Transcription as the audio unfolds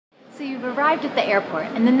So you've arrived at the airport,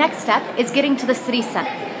 and the next step is getting to the city center.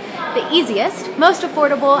 The easiest, most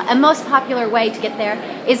affordable, and most popular way to get there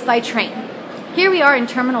is by train. Here we are in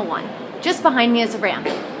Terminal 1. Just behind me is a ramp.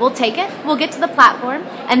 We'll take it, we'll get to the platform,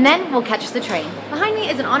 and then we'll catch the train. Behind me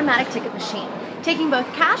is an automatic ticket machine, taking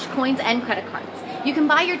both cash, coins, and credit cards. You can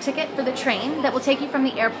buy your ticket for the train that will take you from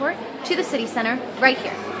the airport to the city center right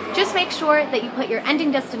here. Just make sure that you put your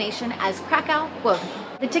ending destination as Krakow.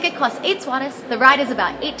 The ticket costs 8 złotys, the ride is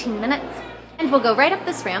about 18 minutes, and we'll go right up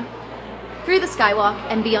this ramp, through the skywalk,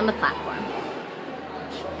 and be on the platform.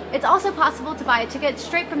 It's also possible to buy a ticket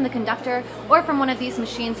straight from the conductor or from one of these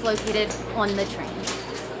machines located on the train.